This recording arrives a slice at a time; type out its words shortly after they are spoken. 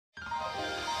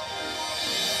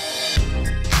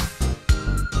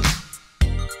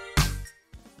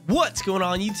What's going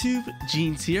on YouTube?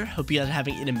 Jeans here. Hope you guys are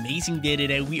having an amazing day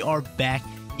today. We are back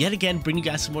yet again bringing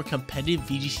you guys some more competitive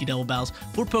VGC double battles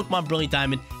for Pokemon Brilliant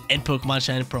Diamond and Pokemon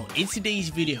Shining Pearl. In today's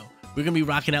video, we're going to be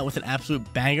rocking out with an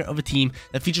absolute banger of a team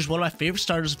that features one of my favorite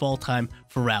starters of all time,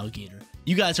 Feraligatr.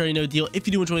 You guys already know the deal. If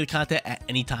you do enjoy the content at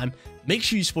any time, make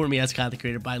sure you support me as a content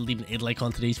creator by leaving a like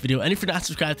on today's video. And if you're not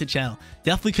subscribed to the channel,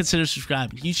 definitely consider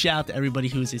subscribing. Huge shout out to everybody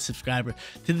who is a subscriber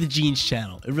to the Jeans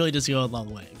channel. It really does go a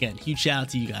long way. Again, huge shout out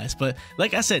to you guys. But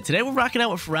like I said, today we're rocking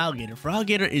out with Feraligatr.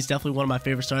 Feraligatr is definitely one of my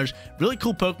favorite starters. Really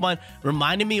cool Pokemon.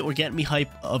 Reminding me or getting me hype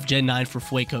of Gen 9 for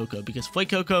Fuecoco, because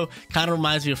Fuecoco kind of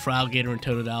reminds me of Feraligatr and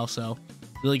Totodile. So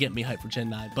really get me hyped for Gen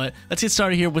 9. But let's get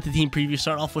started here with the team preview.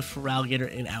 Start off with Feraligatr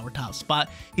in our top spot.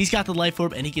 He's got the Life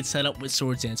Orb and he gets set up with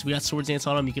Swords Dance. We got Swords Dance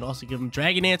on him. You can also give him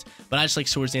Dragon Dance, but I just like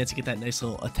Swords Dance to get that nice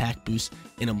little attack boost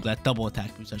in him, that double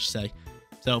attack boost I should say.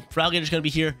 So Feraligatr's going to be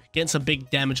here, getting some big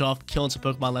damage off, killing some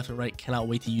Pokemon left and right. Cannot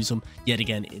wait to use them yet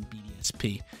again in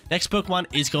BDSP. Next Pokemon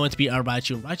is going to be our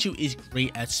Raichu. Raichu is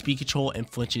great at speed control and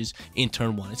flinches in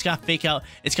turn 1. It's got Fake Out,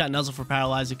 it's got Nuzzle for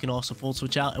Paralyze, it can also full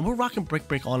switch out, and we're rocking Brick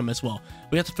Break on him as well.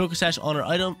 We got the Focus Sash on our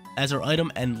item as our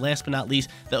item, and last but not least,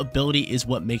 the ability is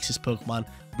what makes this Pokemon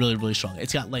really strong.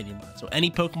 It's got Lightning Rod, so any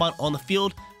Pokemon on the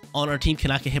field on our team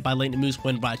cannot get hit by lightning moves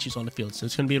when Raichu's on the field. So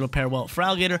it's going to be able to pair well with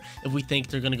Feraligatr if we think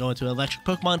they're going to go into an electric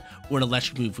Pokemon or an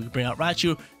electric move. We can bring out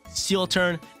Raichu, steal a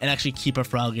turn, and actually keep our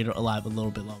Feraligatr alive a little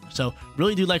bit longer. So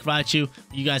really do like Raichu.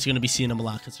 You guys are going to be seeing him a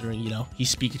lot considering, you know, he's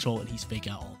speed control and he's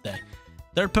Fake Out all day.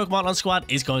 Third Pokemon on squad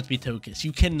is going to be Togekiss.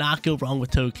 You cannot go wrong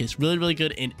with Togekiss. Really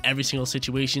good in every single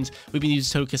situations. We've been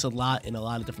using Togekiss a lot in a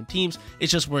lot of different teams. It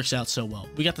just works out so well.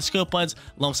 We got the Scope Buds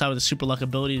alongside with the Super Luck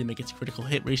ability to make its critical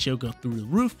hit ratio go through the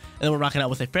roof. And then we're rocking out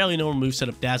with a fairly normal moveset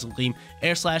of Dazzle Gleam,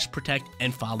 Air Slash, Protect,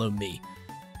 and Follow Me.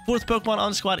 Fourth Pokemon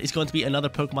on the squad is going to be another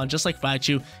Pokemon just like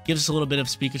Raichu, gives us a little bit of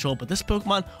speed control, but this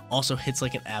Pokemon also hits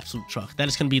like an absolute truck. That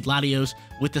is going to be Latios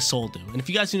with the Soul Dew. And if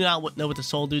you guys do not know what the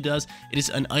Soul Dew does, it is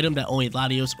an item that only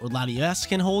Latios or Latias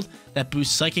can hold that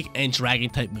boosts Psychic and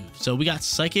Dragon type moves. So we got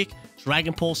Psychic,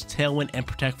 Dragon Pulse, Tailwind, and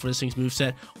Protect for this thing's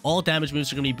moveset. All damage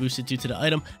moves are going to be boosted due to the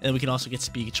item, and then we can also get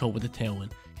speed control with the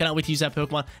Tailwind. Cannot wait to use that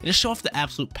Pokemon and just show off the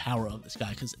absolute power of this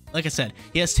guy, because like I said,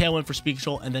 he has Tailwind for speed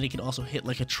control, and then he can also hit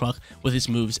like a truck with his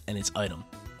moves and its item.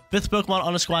 Fifth Pokemon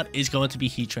on the squad is going to be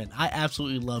Heatran. I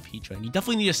absolutely love Heatran. You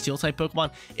definitely need a Steel-type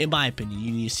Pokemon. In my opinion,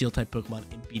 you need a Steel-type Pokemon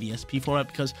in BDSP format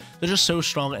because they're just so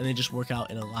strong and they just work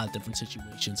out in a lot of different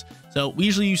situations. So we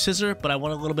usually use Scissor, but I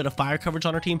want a little bit of fire coverage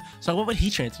on our team, so I went with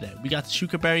Heatran today. We got the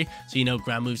Shuka Berry, so you know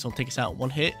ground moves don't take us out in one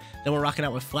hit. Then we're rocking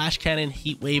out with Flash Cannon,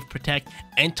 Heat Wave, Protect,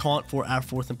 and Taunt for our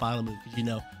fourth and final move, because you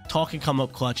know Taunt can come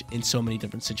up clutch in so many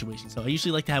different situations. So I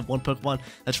usually like to have one Pokemon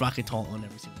that's rocking Taunt on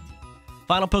every single team.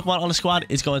 Final Pokemon on the squad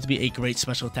is going to be a great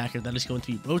special attacker. That is going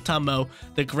to be Rotom-Mow,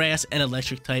 the grass and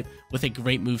electric type with a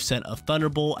great moveset of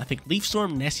Thunderbolt, I think Leaf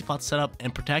Storm, Nasty Plot setup,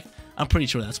 and Protect. I'm pretty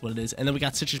sure that's what it is. And then we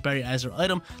got Citrus Berry as our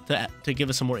item to give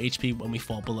us some more HP when we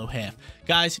fall below half.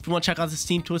 Guys, if you want to check out this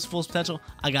team to its fullest potential,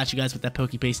 I got you guys with that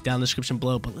Pokepaste down in the description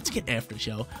below. But let's get after the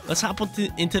show. Let's hop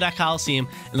into that Coliseum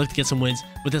and look to get some wins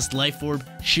with this Life Orb,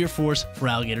 Sheer Force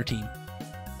Feraligatr team.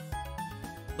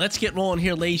 Let's get rolling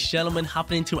here, ladies and gentlemen,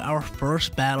 hopping into our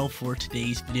first battle for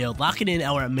today's video, locking in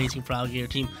our amazing Feraligatr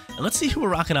team, and let's see who we're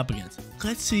rocking up against.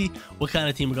 Let's see what kind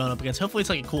of team we're going up against. Hopefully it's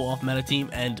like a cool off-meta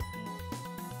team, and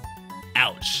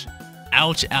ouch.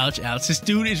 This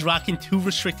dude is rocking 2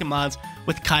 restricted mons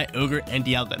with Kyogre and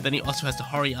Dialga. Then he also has the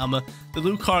Hariyama, the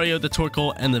Lucario, the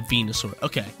Torkoal, and the Venusaur.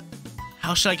 Okay,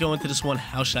 how should I go into this one?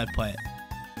 How should I play it?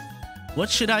 What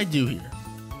should I do here?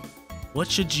 What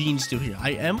should Jeans do here? I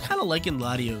am kind of liking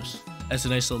Latios as a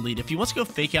nice little lead. If he wants to go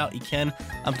Fake Out, he can.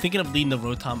 I'm thinking of leading the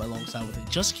Rotom alongside with it.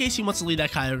 Just in case he wants to lead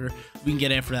that Kyogre, we can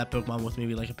get after that Pokemon with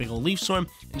maybe like a big old Leaf Storm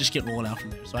and just get rolling out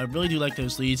from there. So I really do like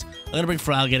those leads. I'm going to bring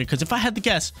Feraligatr because if I had to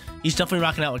guess, he's definitely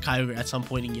rocking out with Kyogre at some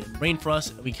point and getting rain for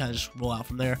us. And we kind of just roll out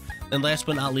from there. Then last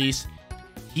but not least,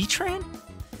 Heatran?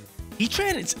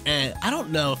 Heatran, it's I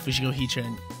don't know if we should go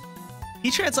Heatran.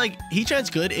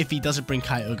 Heatran's good if he doesn't bring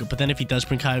Kyogre, but then if he does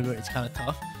bring Kyogre, it's kind of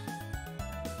tough.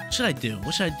 What should I do?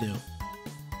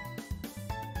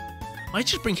 I might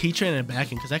just bring Heatran in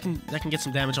back end because that can get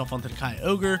some damage off onto the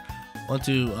Kyogre,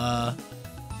 onto the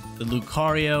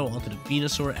Lucario, onto the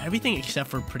Venusaur, everything except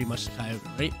for pretty much the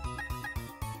Kyogre, right?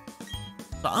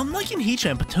 So I'm liking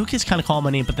Heatran, but Togekiss kind of calling my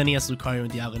name, but then he has Lucario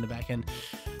and Dialga in the back end.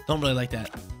 Don't really like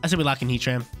that. I say we lock in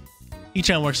Heatran.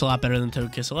 Heatran works a lot better than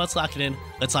Togekiss, so let's lock it in.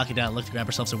 Let's lock it down. Look to grab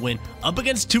ourselves a win up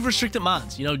against 2 restricted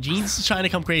mons. You know, Jeans is trying to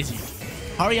come crazy.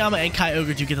 Hariyama and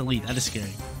Kyogre do get the lead. That is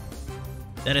scary.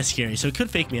 That is scary. So he could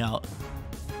fake me out.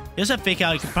 He does have Fake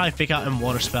Out. He could probably Fake Out and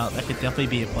Water Spout. That could definitely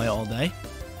be a play all day.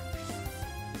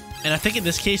 And I think in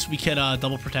this case, we can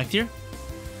double protect here.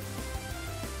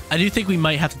 I do think we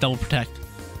might have to double protect.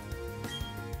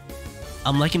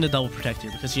 I'm liking the double protect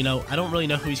here because, you know, I don't really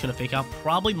know who he's going to fake out.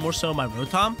 Probably more so my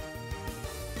Rotom.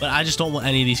 But I just don't want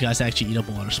any of these guys to actually eat up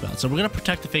a water spout. So we're going to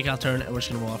protect the fake out turn, and we're just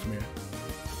going to roll off from here.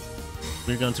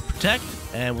 We're going to protect,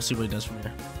 and we'll see what he does from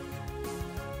here.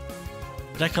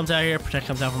 Protect comes out here. Protect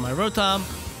comes out from my Rotom.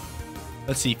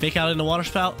 Let's see. Fake out in the water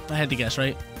spout. I had to guess,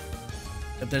 right?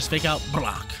 If there's fake out,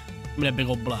 block. Give me that big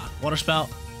old block. Water spout.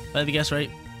 I had to guess, right?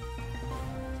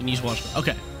 Can use water spout.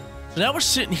 Okay. So now we're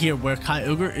sitting here where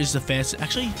Kyogre is the fastest.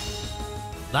 Actually,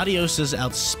 Latios does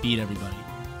outspeed everybody.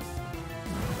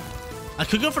 I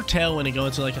could go for Tailwind and go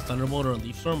into like a Thunderbolt or a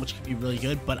Leaf Storm, which could be really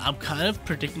good, but I'm kind of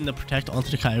predicting the Protect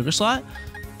onto the Kyogre slot.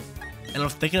 And I'm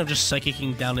thinking of just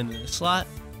Psychicking down into this slot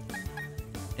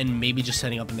and maybe just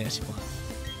setting up a nasty plot.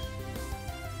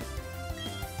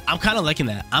 I'm kind of liking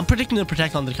that. I'm predicting the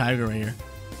Protect onto the Kyogre right here.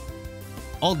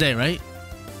 All day, right?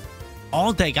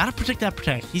 All day. Gotta protect that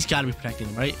Protect. He's gotta be protecting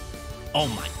him, right? Oh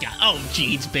my god. Oh,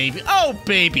 Jeans, baby. Oh,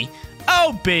 baby.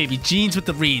 Oh, baby. Jeans with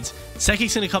the reads.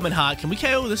 Psychic's gonna come in hot. Can we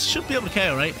KO? This should be able to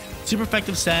KO, right? Super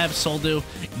effective stab, Soul Dew.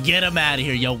 Get him out of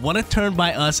here, yo. One a turn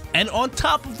by us. And on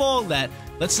top of all that,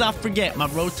 let's not forget my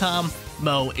Rotom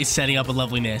Mo is setting up a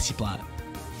lovely nasty plot.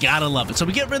 Gotta love it. So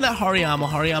we get rid of that Hariyama.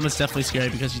 Hariyama is definitely scary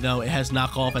because, you know, it has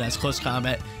knockoff, it has close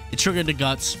combat. It triggered the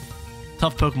guts.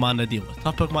 Tough Pokemon to deal with.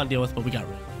 Tough Pokemon to deal with, but we got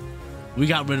rid of it. We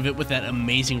got rid of it with that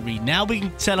amazing read. Now we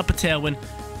can set up a Tailwind.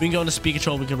 We can go into Speed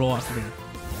Control. We can roll off from here.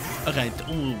 Okay.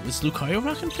 Ooh, is Lucario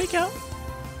rocking Fake Out?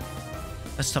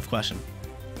 That's a tough question.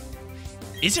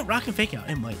 Is it rocking Fake Out?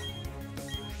 It might.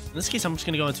 In this case, I'm just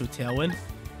going to go into a Tailwind.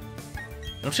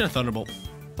 I'm just going to Thunderbolt.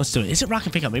 Let's do it. Is it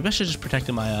rocking Fake Out? Maybe I should just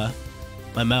protect my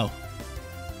my Mo.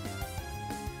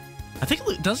 I think,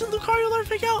 doesn't Lucario learn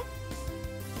Fake Out?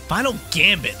 Final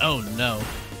Gambit. Oh, no.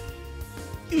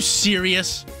 You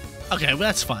serious? Okay, well,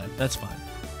 that's fine. That's fine.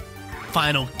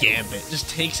 Final Gambit. Just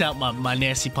takes out my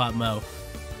nasty pot Mo.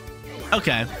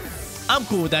 Okay. I'm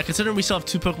cool with that, considering we still have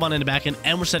 2 Pokemon in the back end,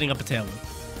 and we're setting up a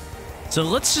Tailwind. So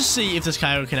let's just see if this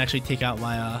Kyogre can actually take out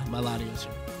my my Latios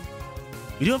here.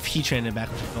 We do have Heatran in the back,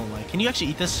 which I don't like. Can you actually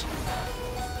eat this?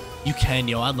 You can,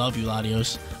 yo. I love you,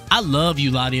 Latios. I love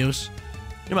you, Latios.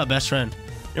 You're my best friend.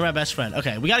 You're my best friend.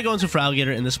 Okay, we got to go into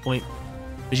Feraligatr in this point,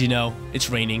 because, you know, it's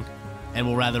raining. And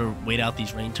we'll rather wait out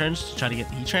these rain turns to try to get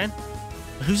the Heatran.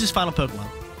 Who's his final Pokemon?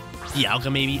 The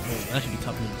ILCA, maybe? Oh, that could be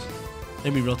tough news.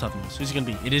 Maybe real tough news. Who's it going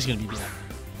to be? It is going to be the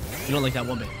ILCA. We don't like that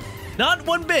one bit. Not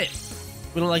one bit!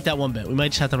 We don't like that one bit. We might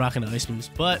just have to rock into Ice Moves.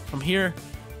 But from here,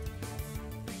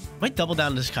 I might double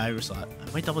down to this Kyogre slot.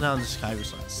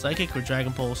 Psychic or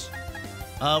Dragon Pulse.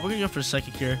 We're going to go for the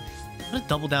Psychic here. I'm going to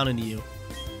double down into you.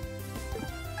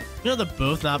 You know, they're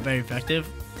both not very effective.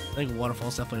 I think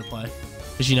Waterfall's definitely a play.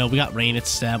 Because, you know, we got Rain, it's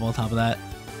Stab on top of that.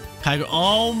 Kyogre,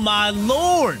 oh my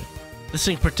lord! This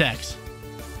thing protects.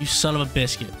 You son of a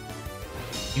biscuit.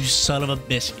 You son of a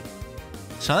biscuit.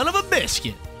 Son of a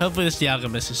biscuit! Hopefully this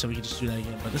Dialga misses so we can just do that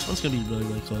again. But this one's going to be really,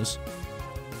 really close.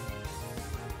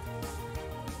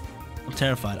 I'm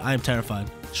terrified. I am terrified.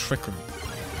 Trick Room.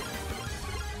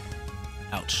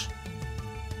 Ouch.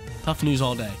 Tough news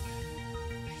all day.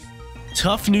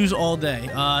 Tough news all day.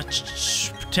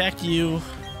 Protect you.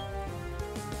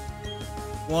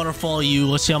 Waterfall you.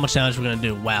 Let's see how much damage we're going to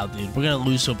do. Wow, dude. We're going to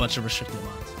lose to a bunch of restricted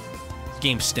mods. This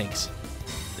game stinks.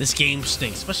 This game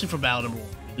stinks. Especially for battle number 1.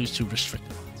 We lose to restricted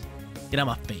mods. Get out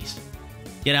of my face.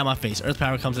 Get out of my face. Earth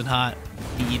Power comes in hot.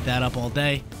 You eat that up all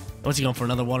day. What's he going for?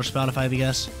 Another Water Spout, if I had to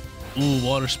guess? Ooh,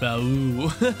 Water Spout. Ooh.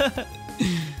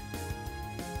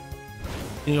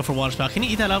 You go for Water Spout. Can you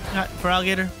eat that up for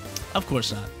Alligator? Of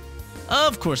course not.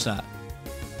 Of course not.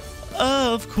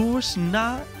 Of course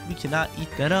not. We cannot eat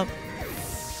that up.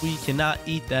 We cannot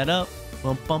eat that up.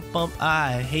 Bum, bum, bum.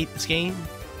 I hate this game.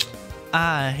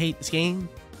 I hate this game.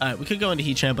 Alright, we could go into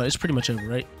Heatran, but it's pretty much over,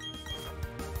 right?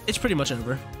 It's pretty much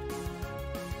over.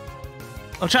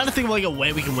 I'm trying to think of like a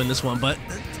way we can win this one, but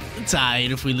it's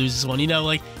alright if we lose this one. You know,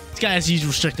 like, this guy has used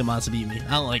restricted mods to beat me. I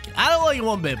don't like it. I don't like it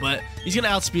one bit, but he's gonna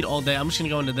outspeed all day. I'm just gonna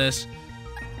go into this.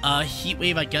 Heat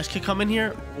Wave, I guess, could come in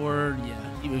here, or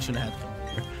yeah, Heat Wave's gonna have to come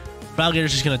in here.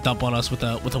 Feraligatr's just gonna dump on us with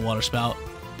a Water Spout.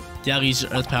 Dialga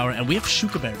uses Earth Power, and we have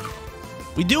Shuka Berry.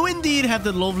 We do indeed have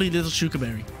the lovely little Shuka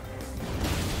Berry,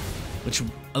 which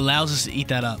allows us to eat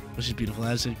that up, which is beautiful.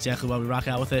 That's exactly why we rock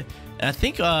out with it. And I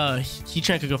think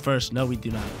Heatran could go first. No, we do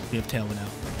not. We have Tailwind now.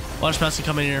 Water Spouts can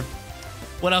come in here.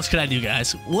 What else could I do,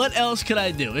 guys? What else could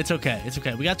I do? It's okay. It's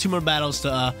okay. We got 2 more battles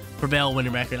to prevail a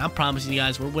winning record. I'm promising you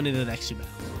guys we're winning the next 2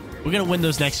 battles. We're going to win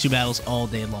those next 2 battles all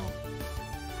day long.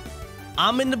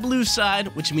 I'm in the blue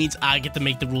side, which means I get to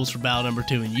make the rules for battle number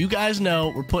 2. And you guys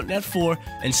know we're putting at 4,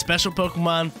 and special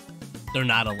Pokemon, they're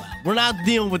not allowed. We're not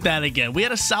dealing with that again. We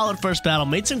had a solid first battle,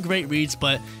 made some great reads,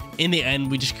 but in the end,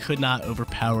 we just could not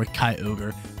overpower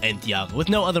Kyogre and Dialga with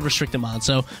no other restricted mons.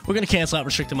 So we're going to cancel out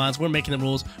restricted mons. We're making the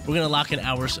rules. We're going to lock in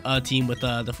our team with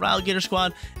the Feraligatr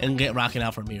squad and get rocking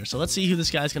out from here. So let's see who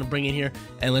this guy's going to bring in here,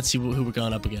 and let's see who we're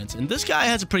going up against. And this guy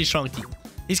has a pretty strong team.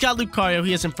 He's got Lucario,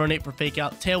 he has Infernape for Fake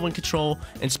Out, Tailwind Control,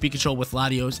 and Speed Control with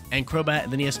Latios and Crobat,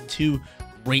 and then he has 2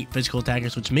 great physical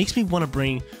attackers, which makes me want to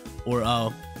bring,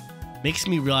 or makes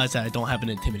me realize that I don't have an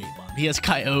Intimidate bomb. He has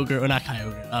Kyogre, or not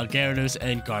Kyogre, Gyarados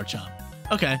and Garchomp.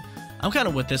 Okay, I'm kind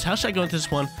of with this. How should I go into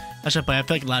this one? How should I play? I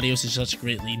feel like Latios is such a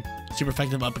great lead. Super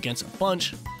effective up against a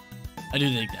bunch. I do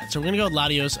think that. So we're going to go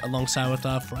Latios alongside with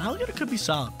Feraligatr could be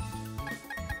solid.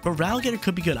 Feraligatr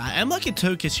could be good. I am liking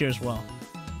Togekiss here as well.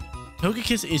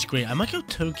 Togekiss is great. I might go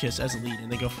Togekiss as a lead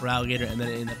and then go Feraligatr, and then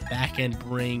in the back end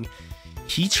bring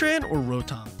Heatran or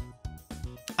Rotom.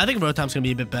 I think Rotom's going to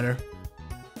be a bit better.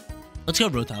 Let's go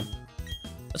Rotom.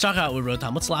 Let's rock out with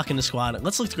Rotom. Let's lock in the squad.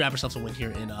 Let's look to grab ourselves a win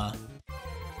here in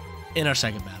our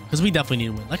second battle, because we definitely need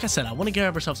a win. Like I said, I want to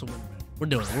grab ourselves a win. We're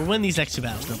doing it. We're winning these next 2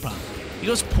 battles, no problem. He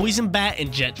goes Poison Bat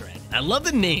and Jet Dragon. I love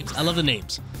the names. I love the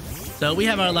names. So we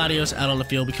have our Latios out on the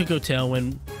field. We could go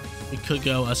Tailwind. We could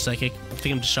go a Psychic. I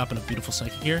think I'm just dropping a beautiful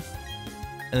Psychic here,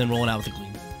 and then rolling out with a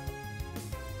Gleam.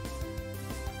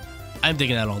 I'm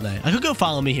digging that all day. I could go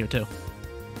Follow Me here too.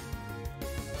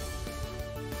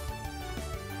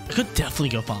 I could definitely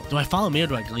go Follow. Do I Follow Me or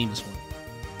do I Gleam this one?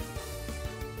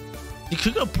 You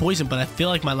could go Poison, but I feel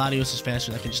like my Latios is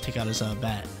faster. I can just take out his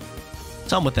bat.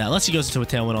 So I'm with that. Unless he goes into a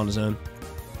Tailwind on his own.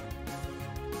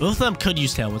 Both of them could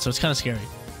use Tailwind, so it's kind of scary.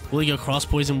 Will he go Cross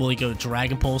Poison? Will he go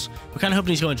Dragon Pulse? We're kind of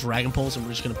hoping he's going Dragon Pulse, and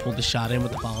we're just going to pull the shot in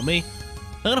with the Follow Me.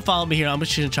 I'm going to Follow Me here. I'm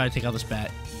just going to try to take out this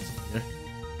bat. Here.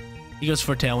 He goes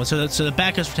for Tailwind. So the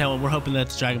bat goes for Tailwind. We're hoping that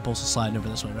the Dragon Pulse is sliding over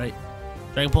this way, right?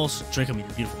 Dragon Pulse, Draco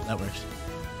Meteor. Beautiful. That works.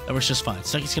 That works just fine.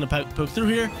 Psychic's going to poke through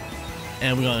here,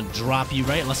 and we're going to drop you,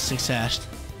 right? Unless it's sashed.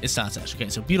 It's not sashed. Okay,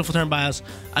 so beautiful turn by us.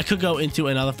 I could go into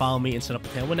another Follow Me and set up a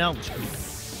Tailwind now, which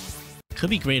could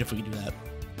be great if we could do that.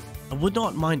 I would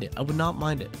not mind it. I would not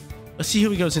mind it. Let's see who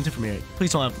he goes into from here.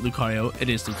 Please don't have Lucario. It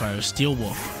is Lucario. Steel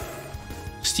Wolf.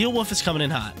 Steel Wolf is coming in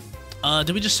hot.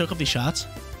 Did we just soak up these shots?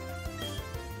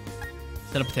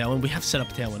 Set up a Tailwind. We have to set up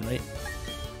a Tailwind, right?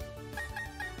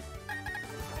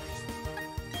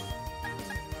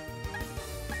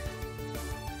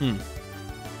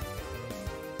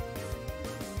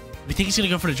 We think he's going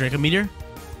to go for the Draco Meteor?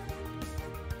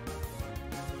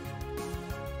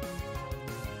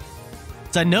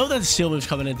 So I know that the Steel move's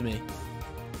coming into me.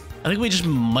 I think we just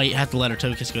might have to let our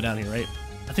Togekiss go down here, right?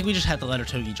 I think we just have to let our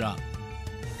Togi drop.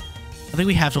 I think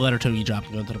we have to let our Togi drop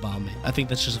and go into the bottom. I think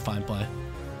that's just a fine play.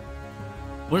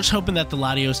 We're just hoping that the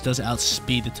Latios does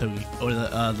outspeed the Togi or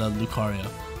the Lucario.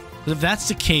 Because if that's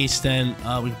the case, then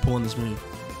we can pull in this move.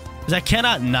 Because I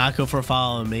cannot not go for a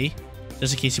Follow Me,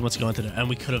 just in case he wants to go into there. And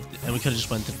we could have just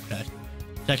went into the Protect.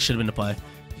 Protect should have been the play.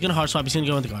 He's gonna Hard Swap. He's gonna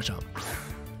go into Garchomp.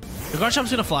 The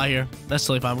Garchomp's gonna fly here. That's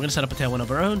totally fine. We're gonna set up a Tailwind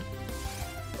of our own.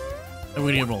 And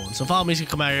we're gonna get rolling. So Follow Me's gonna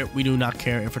come out here. We do not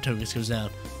care if our Togekiss goes down.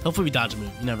 Hopefully we dodge a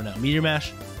move. You never know. Meteor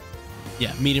Mash.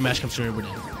 Yeah, Meteor Mash comes through. We're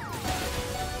dead.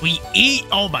 We eat.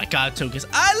 Oh my God, Togekiss.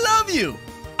 I love you.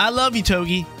 I love you,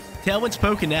 Togi. Tailwind's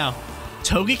poking now.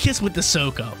 Togekiss with the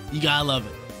soak up. You gotta love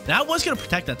it. Now I was gonna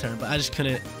protect that turn, but I just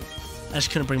couldn't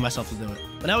bring myself to do it.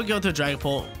 But now we go into a Dragon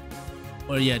Pulse.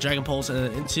 Or yeah, Dragon Pulse and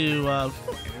then into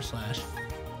Air Slash.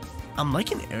 I'm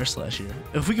liking Air Slash here.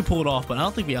 If we can pull it off, but I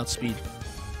don't think we outspeed.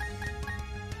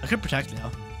 I could protect now.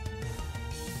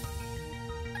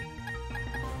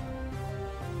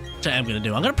 Which I am going to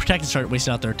do. I'm going to protect and start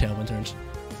wasting out their Tailwind turns.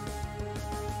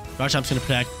 Garchomp's going to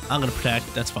protect. I'm going to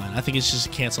protect. That's fine. I think it's just a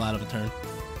cancel out of a turn.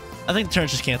 I think the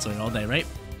turn's just canceling all day, right?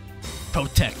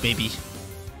 Protect, baby.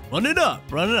 Run it up.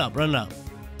 Run it up. Run it up.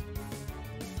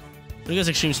 So he goes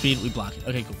extreme speed. We block it.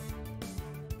 Okay, cool.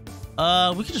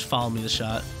 We could just Follow Me the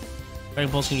shot. Dragon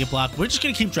Pulse can get blocked. We're just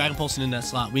gonna keep Dragon Pulsing in that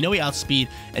slot. We know he outspeed,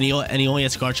 and he only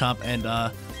has Garchomp and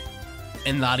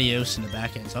Latios in the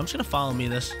back end. So I'm just gonna Follow Me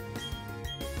this.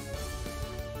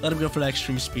 Let him go for that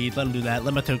extreme speed. Let him do that.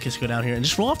 Let my Togekiss go down here and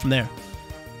just roll off from there.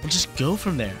 And just go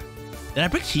from there. Did I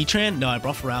bring Heatran? No, I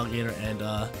brought Feraligatr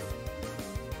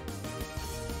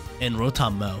and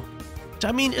Rotom Mo. Which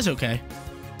I mean is okay.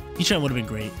 Heatran would have been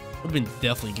great. Would have been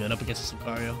definitely good up against this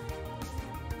Lucario.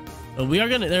 But we are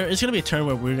gonna. There is gonna be a turn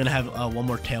where we're gonna have one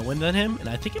more Tailwind than him, and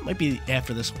I think it might be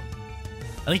after this one.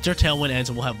 I think their Tailwind ends,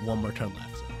 and we'll have one more turn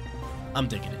left. So I'm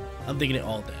digging it. I'm digging it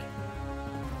all day.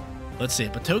 Let's see.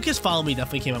 But Tokus Follow Me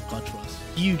definitely came up clutch for us.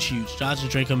 Huge, huge. Dodge and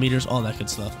Draco meters, all that good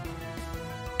stuff.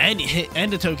 And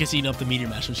the Tokus eating up the meteor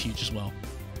mash was huge as well.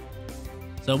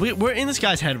 So we're in this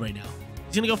guy's head right now.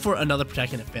 He's going to go for another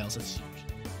protect and it fails. That's huge.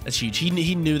 That's huge.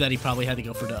 He knew that he probably had to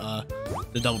go for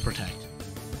the double protect.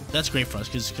 That's great for us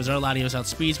because our Latios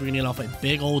outspeeds. We're going to get off a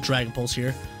big old Dragon Pulse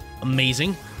here.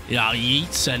 Amazing. Yeah,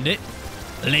 yeet, send it.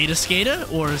 Later, Skater,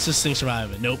 or is this thing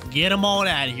surviving? Nope. Get him all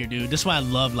out of here, dude. This is why I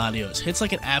love Latios. Hits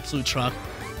like an absolute truck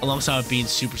alongside with being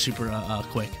super, super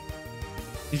quick.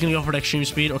 He's going to go for the extreme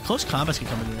speed or close combats can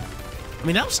come in here. I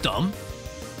mean, that was dumb.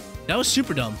 That was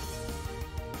super dumb.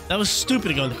 That was stupid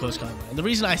to go into close combat. And the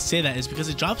reason I say that is because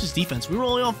it drops his defense. We were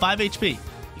only on 5 HP.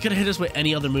 He could have hit us with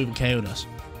any other move and KO'd us.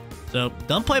 So,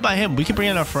 dumb play by him. We can bring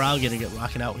in our Feraligatr and get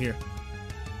rocking out here.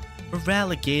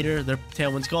 Feraligatr, their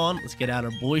Tailwind's gone. Let's get out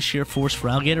our boy Sheer Force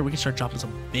Feraligatr. We can start dropping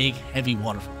some big, heavy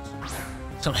waterfalls.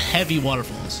 Some heavy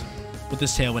waterfalls with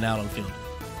this Tailwind out on the field.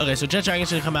 Okay, so Jet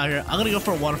Dragon's going to come out here. I'm going to go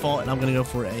for a waterfall, and I'm going to go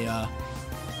for a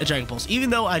Dragon Pulse. Even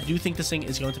though I do think this thing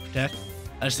is going to protect,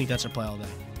 I just think that's our play all day.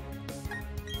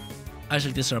 I just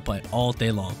think this is our play all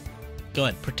day long. Go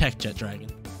ahead, protect Jet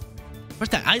Dragon.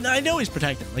 Protect. I know he's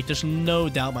protecting. Like, there's no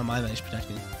doubt in my mind that he's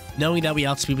protecting. Knowing that we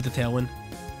outspeed with the Tailwind,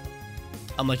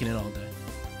 I'm liking it all day.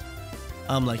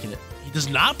 I'm liking it. He does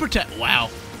not protect. Wow.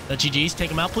 The GG's.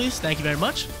 Take him out, please. Thank you very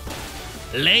much.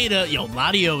 Later. Yo,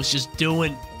 Latios just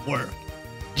doing work.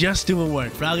 Just doing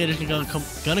work.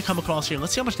 Feraligatr's gonna come across here.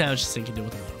 Let's see how much damage this thing can do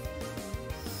with the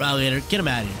water. Feraligatr, get him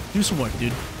out of here. Do some work,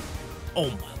 dude. Oh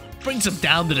my. Brings him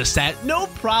down to the stat. No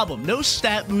problem. No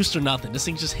stat boost or nothing. This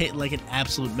thing's just hitting like an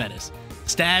absolute menace.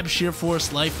 Stab, Sheer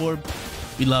Force, Life Orb.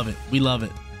 We love it. We love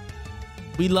it.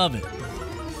 We love it.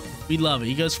 We love it.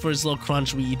 He goes for his little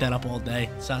crunch. We eat that up all day.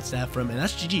 Stat stab for him. And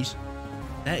that's GG's.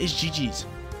 That is GG's.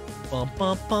 Bum,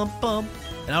 bum, bum, bum.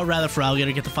 And I would rather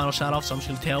Feraligatr get the final shot off, so I'm just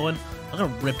going to Tailwind. I'm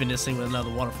going to rip in this thing with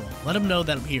another waterfall. Let him know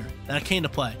that I'm here. That I came to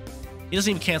play. He doesn't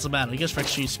even cancel battle. He goes for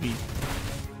extreme speed.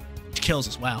 Which kills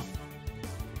us. Wow.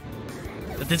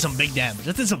 That did some big damage.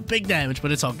 That did some big damage,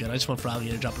 but it's all good. I just want Feraligatr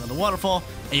to drop another waterfall.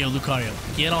 And yo, Lucario,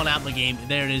 get on out in the game. And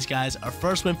there it is, guys. Our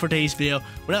first win for today's video.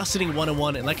 We're now sitting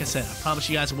 1-1. And like I said, I promise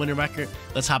you guys a winning record.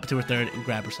 Let's hop into our third and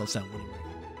grab ourselves that winning record.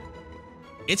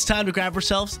 It's time to grab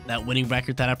ourselves that winning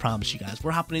record that I promised you guys.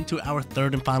 We're hopping into our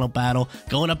third and final battle,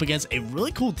 going up against a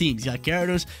really cool team. You got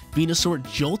Gyarados, Venusaur,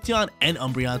 Jolteon, and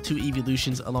Umbreon, 2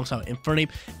 evolutions alongside Infernape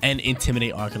and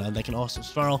Intimidate Arcanine that can also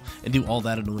Snarl and do all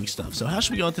that annoying stuff. So how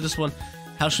should we go into this one?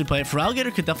 How should we play it?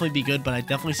 Feraligatr could definitely be good, but I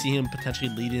definitely see him potentially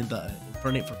leading the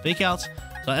Infernape for fake outs.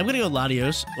 So I'm going to go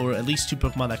Latios, or at least 2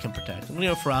 Pokemon that can protect. I'm going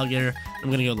to go Feraligatr. I'm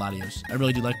going to go Latios. I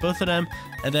really do like both of them.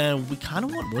 And then we kind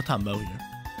of want Rotom Mow here.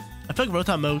 I feel like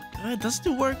Rotom Mow does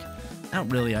do work.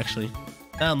 Not really, actually.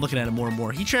 Now I'm looking at it more and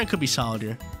more. Heatran could be solid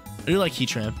here. I do like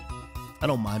Heatran. I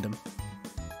don't mind him.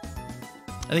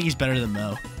 I think he's better than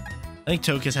Mow. I think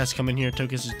Tokus has to come in here.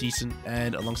 Tokus is decent,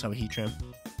 and alongside with Heatran.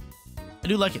 I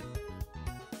do like it.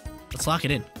 Let's lock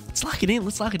it in. Let's lock it in.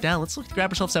 Let's lock it down. Let's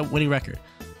grab ourselves that winning record.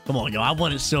 Come on, yo. I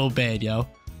want it so bad, yo.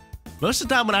 Most of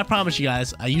the time when I promise you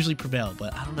guys, I usually prevail,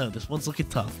 but I don't know. This one's looking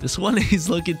tough. This one is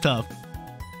looking tough.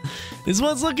 This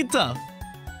one's looking tough.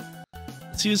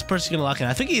 Let's see who this person's going to lock in.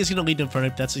 I think he is going to lead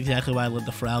Infernape. That's exactly why I love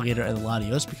the Feraligatr and the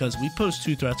Latios, because we pose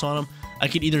 2 threats on him. I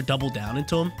could either double down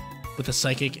into him with a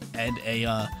Psychic and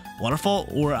a Waterfall,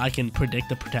 or I can predict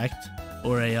the Protect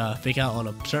or a Fake Out on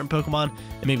a certain Pokemon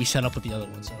and maybe set up with the other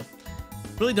one. So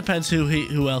really depends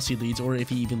who else he leads, or if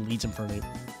he even leads Infernape.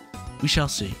 We shall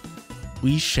see.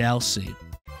 We shall see.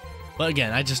 But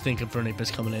again, I just think Infernape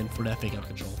is coming in for that Fake Out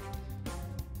control.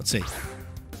 Let's see.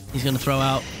 He's going to throw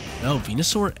out,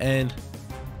 Venusaur and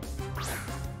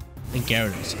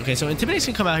Gyarados. Okay, so Intimidate's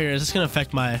going to come out here. Is this going to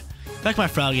affect my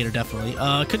Feraligatr, definitely.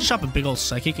 Could just drop a big old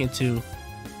Psychic into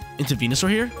Venusaur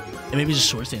here, and maybe just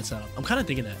Swords Dance setup. I'm kind of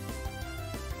digging that.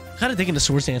 I'm kind of digging the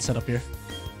Swords Dance setup here.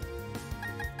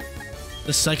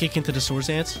 The Psychic into the Swords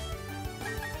Dance.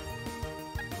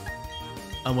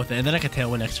 I'm with it, and then I can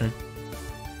Tailwind next turn.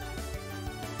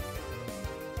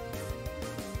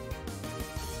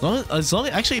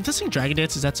 Actually, if this thing Dragon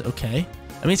Dances, that's okay.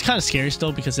 I mean, it's kind of scary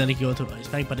still because then he can go into an Ice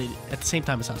Bank, but at the same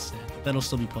time, it's not stand. But then it'll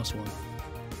still be +1.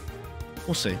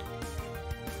 We'll see.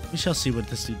 We shall see what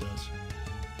this dude does.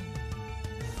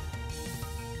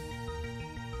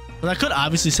 But I could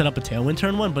obviously set up a Tailwind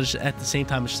turn 1, but at the same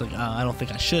time, it's just like, I don't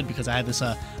think I should because I have this,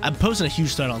 I'm posing a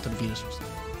huge threat onto the Venusaur.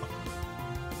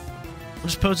 I'm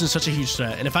just posing such a huge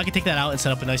threat. And if I can take that out and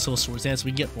set up a nice little Swords Dance,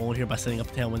 we can get rolling here by setting up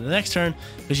a Tailwind the next turn.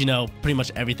 Because, you know, pretty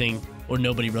much everything or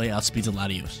nobody really outspeeds a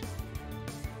Latios.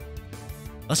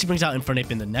 Unless he brings out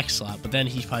Infernape in the next slot. But then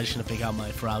he's probably just going to pick out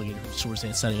my Feraligatr Swords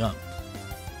Dance setting up.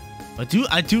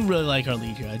 I do really like our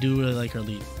lead here. I do really like our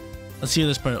lead. Let's see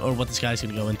what this guy's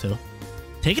gonna go into.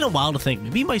 Taking a while to think.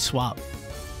 Maybe he might swap.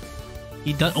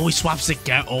 He does. Oh, he swaps the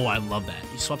Gyarados. Oh, I love that.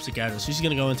 He swaps the Gyarados. Who's he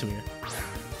gonna go into here?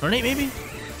 Tornate maybe?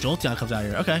 Jolteon comes out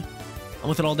here. Okay. I'm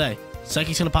with it all day.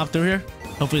 Psychic's gonna pop through here.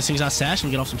 Hopefully this thing's not Sash and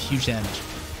we get off some huge damage.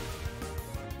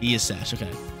 He is Sash.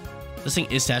 Okay. This thing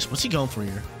is Sash. What's he going for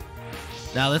here?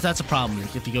 Now that's a problem here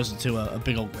if he goes into a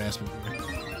big old grass move here.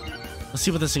 Let's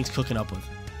see what this thing's cooking up with.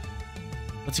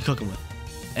 What's he cooking with?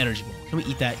 Energy Ball. Can we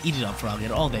eat that? Eat it up,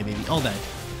 Feraligatr. All day, baby. All day.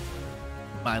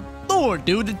 My lord,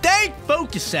 dude. The dang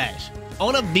Focus Sash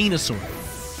on a Venusaur.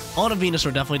 On a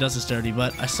Venusaur definitely does this dirty,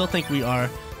 but I still think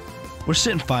we're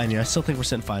sitting fine here. I still think we're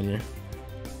sitting fine here.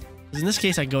 Because in this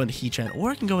case, I can go into Heatran,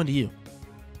 or I can go into you.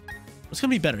 What's going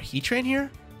to be better? Heatran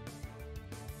here?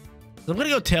 I'm going to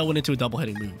go Tailwind into a double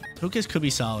hitting move. Togekiss could be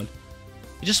solid.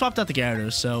 He just swapped out the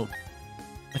Gyarados, so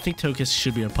I think Togekiss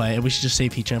should be our play, and we should just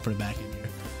save Heatran for the back end here.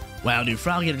 Wow, dude.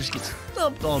 Feraligatr just gets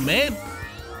dumped on, man.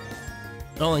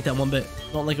 I don't like that one bit.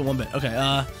 Don't like it one bit. Okay,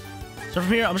 so from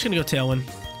here, I'm just going to go Tailwind,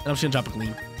 and I'm just going to drop a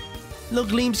Gleam. Little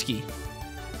Gleamski.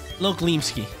 Little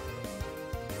Gleamski.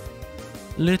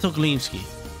 Little Gleamski.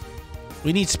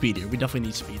 We need speed here. We definitely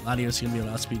need speed. Latios is going to be able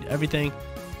to outspeed everything.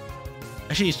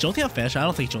 Actually, is Jolteon faster? I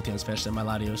don't think Jolteon's faster than my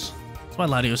Latios. That's why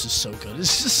Latios is so good.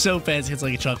 It's just so fast. It hits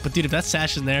like a truck. But, dude, if that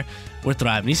Sash in there, we're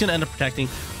thriving. He's going to end up protecting.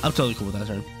 I'm totally cool with that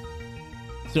turn.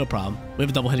 It's no problem. We have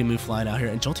a double hitting move flying out here.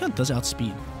 And Jolteon does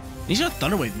outspeed. He's going to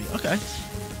Thunder Wave me. Okay.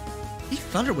 He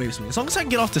Thunder Waves me. As long as I can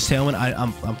get off this Tailwind,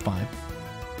 I'm fine.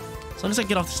 As long as I can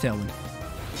get off this Tailwind.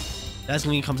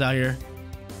 Dazzling comes out here.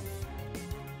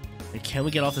 And can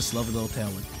we get off this lovely little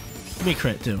Tailwind? Give me a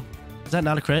crit, too. Is that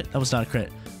not a crit? That was not a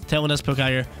crit. Tailwind does poke out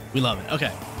here. We love it.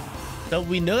 Okay. So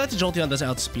we know that the Jolteon doesn't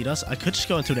outspeed us. I could just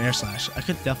go into an Air Slash. I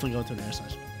could definitely go into an Air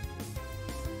Slash.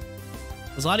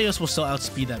 Because Latios will still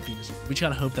outspeed that Venus. We just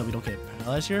gotta hope that we don't get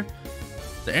paralyzed here.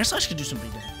 The Air Slash could do some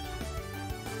big damage.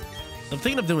 So I'm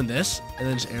thinking of doing this and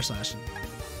then just Air Slashing.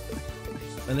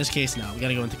 In this case, now we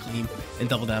gotta go into Clean and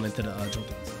double down into the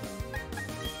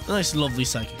Jolteon. A nice, lovely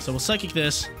Psychic. So we'll Psychic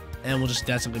this and we'll just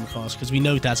Dazzling Gleam across because we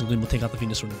know Dazzling Gleam will take out the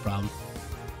Venusaur, no problem.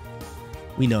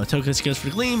 We know it. Togekiss goes for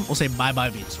the Gleam. We'll say bye-bye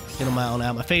Venusaur. Get him out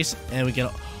of my face, and we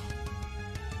get...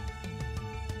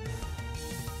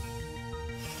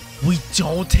 We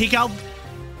don't take out...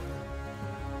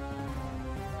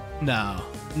 No.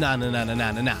 No.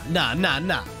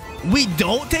 We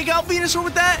don't take out Venusaur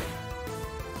with that?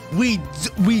 We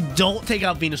don't take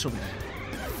out Venusaur with that.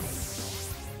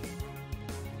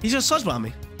 He's gonna Sludge Bomb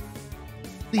me.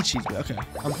 Leech Seeds me. Okay.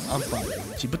 I'm fine with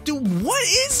Leech Seed. But dude, what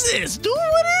is this? Dude,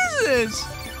 what is this?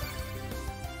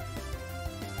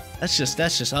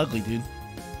 That's just ugly, dude.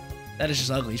 That is just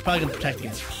ugly. He's probably gonna protect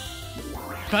against.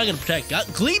 Probably gonna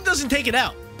protect. Gleam doesn't take it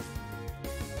out.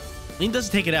 Gleam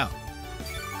doesn't take it out.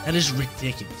 That is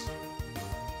ridiculous.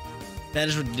 That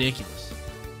is ridiculous.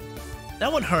 That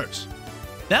one hurts.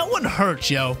 That one hurts,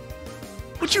 yo.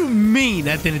 What you mean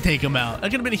that didn't take him out?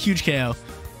 That could have been a huge KO.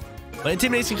 But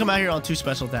Intimidate's can come out here on 2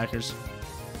 special attackers.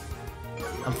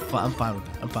 I'm fine with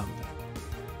that. I'm fine with that.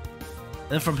 And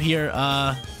then from here,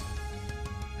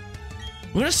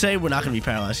 we're gonna say we're not gonna be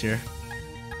paralyzed here.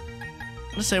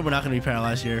 I'm gonna say we're not gonna be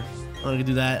paralyzed here. I'm gonna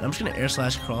do that. I'm just gonna Air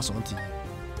Slash across onto you.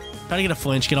 Try to get a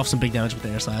flinch, get off some big damage with the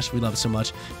Air Slash. We love it so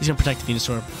much. He's gonna protect the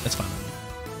Venusaur. That's fine with me.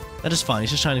 That is fine.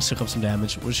 He's just trying to soak up some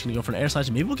damage. We're just gonna go for an Air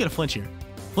Slash. Maybe we'll get a flinch here.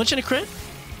 Flinch and a crit?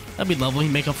 That'd be lovely.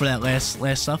 Make up for that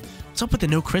last stuff. What's up with the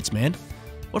no crits, man?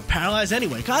 We're paralyzed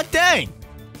anyway. God dang!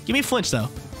 Give me a flinch though.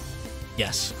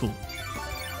 Yes, cool.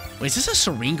 Wait, is this a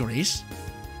Serene Grace?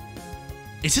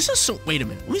 Is this a wait a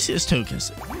minute? Let me see this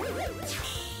Togekiss.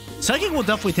 Psychic will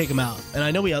definitely take him out, and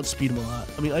I know we outspeed him a lot.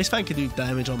 I mean, Ice Fang could do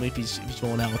damage on me if he's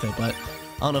rolling out with it, but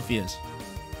I don't know if he is.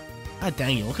 God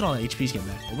dang it! Look at all that HP he's getting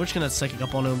back. We're just gonna Psychic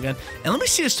up on him again, and let me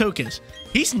see this Togekiss.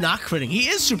 He's not critting. He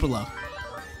is Super Luck.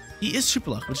 He is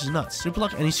Super Luck, which is nuts. Super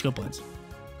Luck and he's Scope Blades.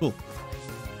 Cool.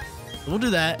 So we'll do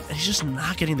that, and he's just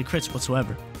not getting the crits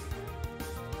whatsoever.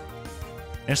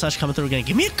 Air Slash coming through again.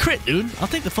 Give me a crit, dude. I'll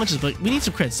take the flinches, but we need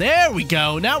some crits. There we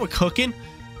go. Now we're cooking.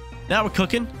 Now we're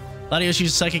cooking. Latios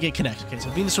uses Psychic, get connect. Okay, so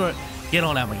Venusaur, get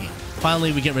on out my game.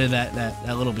 Finally, we get rid of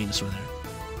that little Venusaur there.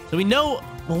 So we know,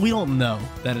 well, we don't know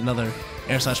that another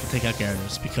Air Slash will take out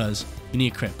Gyarados because we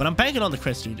need a crit. But I'm banking on the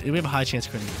crits, dude. We have a high chance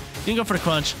of critting. You can go for the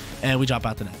crunch, and we drop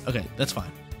out the net. Okay, that's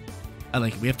fine. I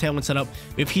like it. We have Tailwind set up.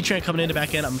 We have Heatran coming in the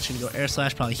back end. I'm just going to go Air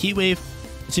Slash, probably Heat Wave.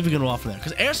 Let's see if we can roll off from there.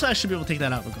 Because Air Slash should be able to take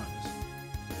that out regardless.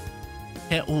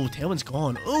 Ooh, Tailwind's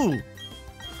gone. Ooh.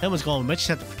 Tailwind's gone. We might just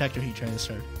have to protect our Heatran this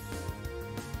turn.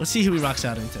 Let's see who he rocks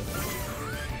out into.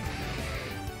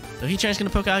 So Heatran's going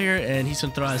to poke out here, and he's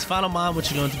going to throw out his final mob, which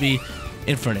is going to be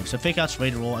Infernape. So Fake Out's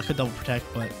ready to roll. I could double protect,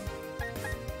 but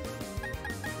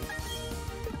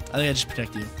I think I just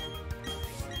protect you.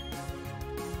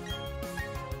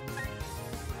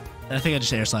 And I think I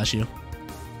just air slash you.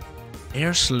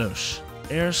 Air slush.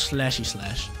 Air slashy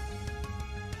slash.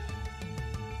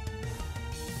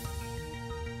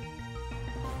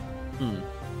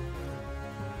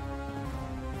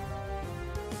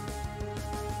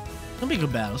 It's gonna be a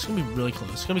good battle. It's gonna be really close.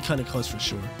 It's gonna be kind of close for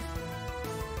sure.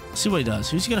 Let's see what he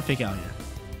does. Who's he gonna fake out here?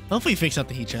 Hopefully he fakes out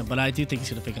the Heatran, but I do think he's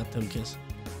gonna fake out Togekiss.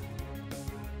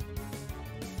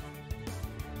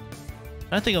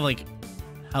 I think of like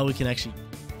how we can actually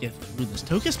get through this.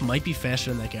 Togekiss might be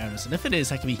faster than that Gyarados, and if it is,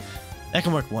 that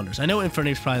can work wonders. I know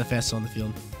Infernape's probably the fastest on the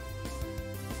field.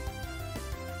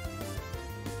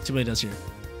 Let's see what he does here.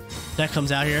 That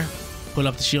comes out here, put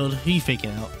up the shield. Who you faking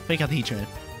out? Fake out the Heatran.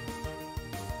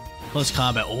 Close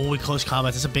combat. Oh, close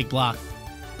combat. That's a big block.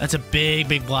 That's a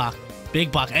big block.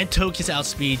 Big block. And Togekiss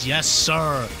outspeeds. Yes,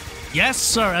 sir. Yes,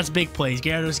 sir. That's big plays.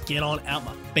 Gyarados, get on out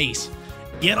my face.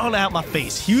 Get on out my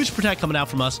face. Huge protect coming out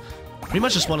from us. Pretty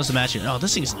much just want us to match it. Oh,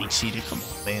 this thing's leech seeded. Come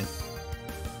on, man.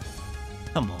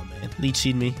 Come on, man. Leech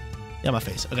seed me. Yeah, my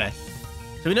face. Okay.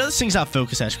 So we know this thing's not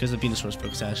Focus Sash because the Venusaur's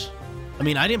Focus Sash. I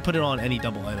mean, I didn't put it on any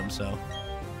double items, so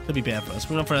could be bad for us.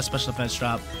 We're going for a special defense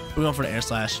drop. We're going for the air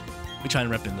slash. We try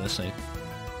and rip into this thing.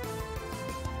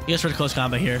 He goes for the close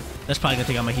combat here. That's probably going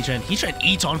to take out my Heatran. Heatran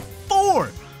eats on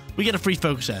 4! We get a free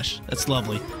Focus Sash. That's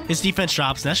lovely. His defense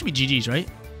drops, and that should be GG's, right?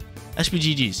 That should be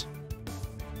GG's.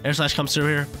 Air slash comes through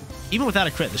here. Even without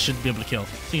a crit, this should be able to kill.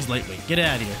 This thing's lightweight. Get it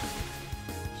out of here.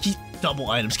 He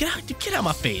double items. Get out, dude, get out of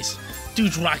my face.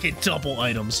 Dude's rocking double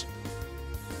items.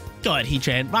 Go ahead,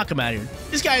 Heatran. Rock him out of here.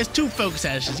 This guy has 2 Focus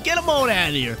Sashes. Get him on out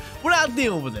of here. We're not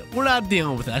dealing with it. We're not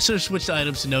dealing with it. I should have switched the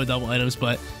items to no double items,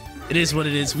 but it is what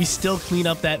it is. We still clean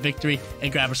up that victory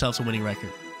and grab ourselves a winning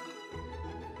record.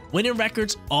 Winning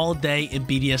records all day in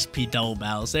BDSP double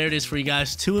battles. There it is for you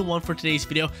guys. 2-1 for today's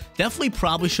video. Definitely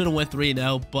probably should have went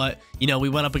 3-0, but you know, we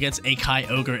went up against a Kai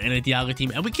Ogre and a Dialga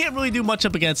team, and we can't really do much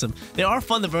up against them. They are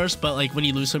fun to verse, but like when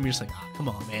you lose them, you're just like, oh, come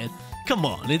on, man. Come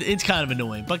on. It's kind of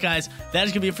annoying. But guys, that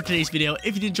is going to be it for today's video.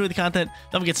 If you did enjoy the content,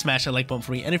 don't forget to smash that like button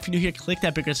for me. And if you're new here, click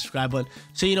that big red subscribe button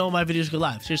so you know when my videos go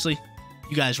live. Seriously,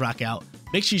 you guys rock out.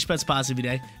 Make sure you spread some positivity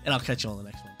today, and I'll catch you on the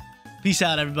next one. Peace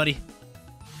out, everybody.